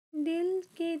दिल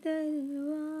के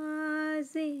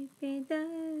दरवाजे पे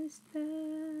दस्तक,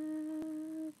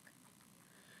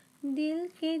 दिल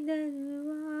के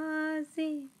दरवाजे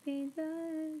पे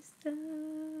दस्तक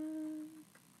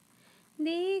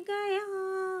दे गया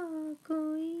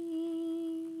कोई,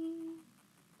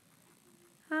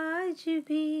 आज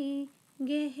भी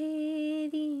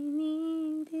गहरी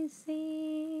नींद से,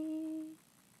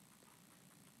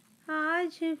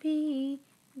 आज भी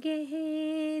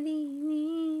गहरी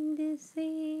नींद से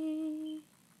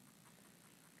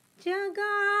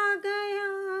जगा गया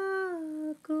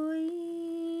कोई,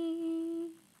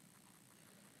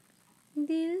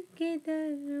 दिल के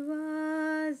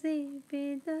दरवाजे पे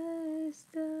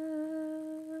दस्तक।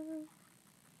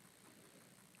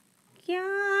 क्या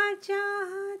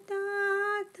चाहता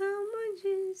था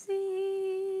मुझसे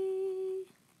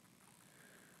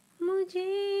मुझे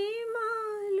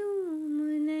मालूम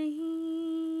नहीं,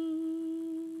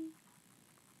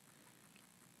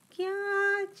 क्या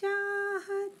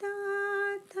चाहता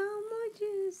था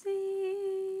मुझसे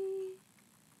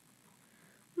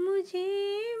मुझे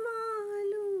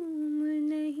मालूम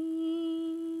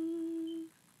नहीं,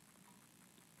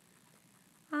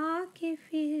 आके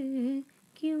फिर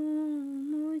क्यों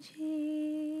मुझे,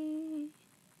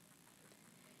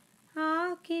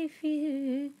 आके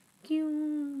फिर क्यों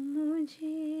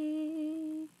मुझे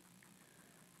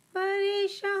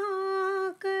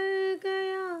परेशान कर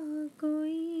गया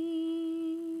कोई,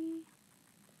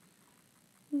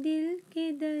 दिल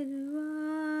के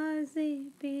दरवाजे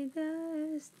पे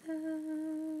दस्तक।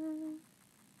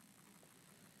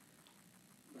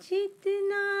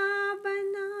 जितना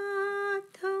बना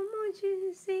था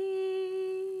मुझसे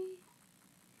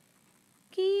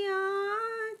किया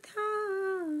था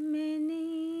मैंने,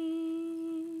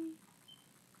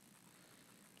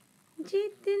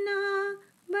 जितना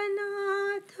बना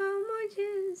था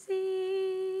मुझसे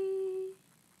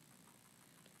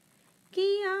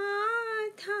किया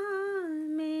था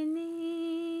मैंने,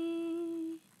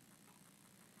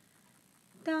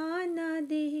 ताना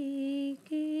दे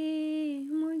के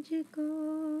मुझको,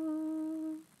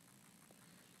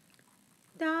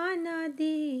 ताना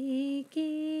दे के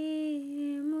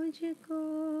मुझको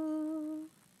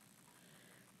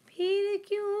फिर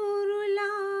क्यों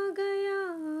रुला गया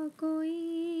कोई,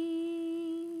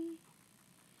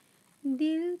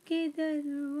 दिल के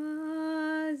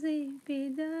दरवाजे पे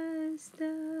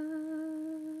दस्तक।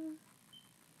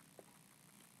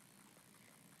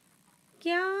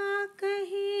 क्या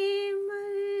कहे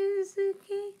मर्ज़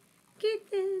के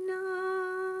कितना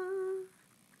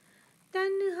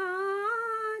तन्हा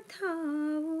था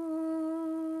वो,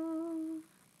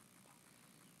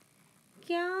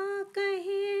 क्या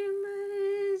कहे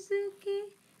मर्ज़ के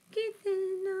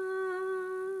कितना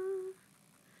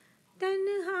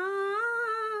तन्हा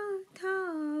था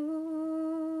वो,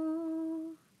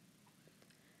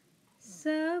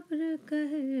 सब्र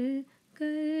कर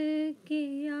कर के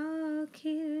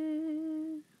आखिर,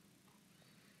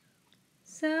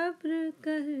 सब्र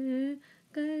कर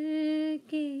कर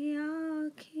के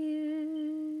आखिर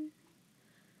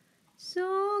सो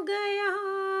गया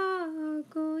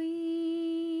कोई,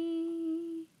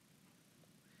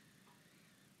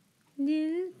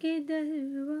 दिल के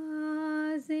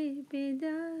दरवाजे पे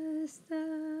दस्तक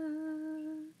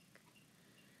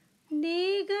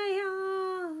दे गया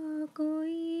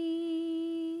कोई,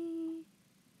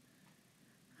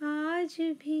 आज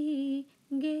भी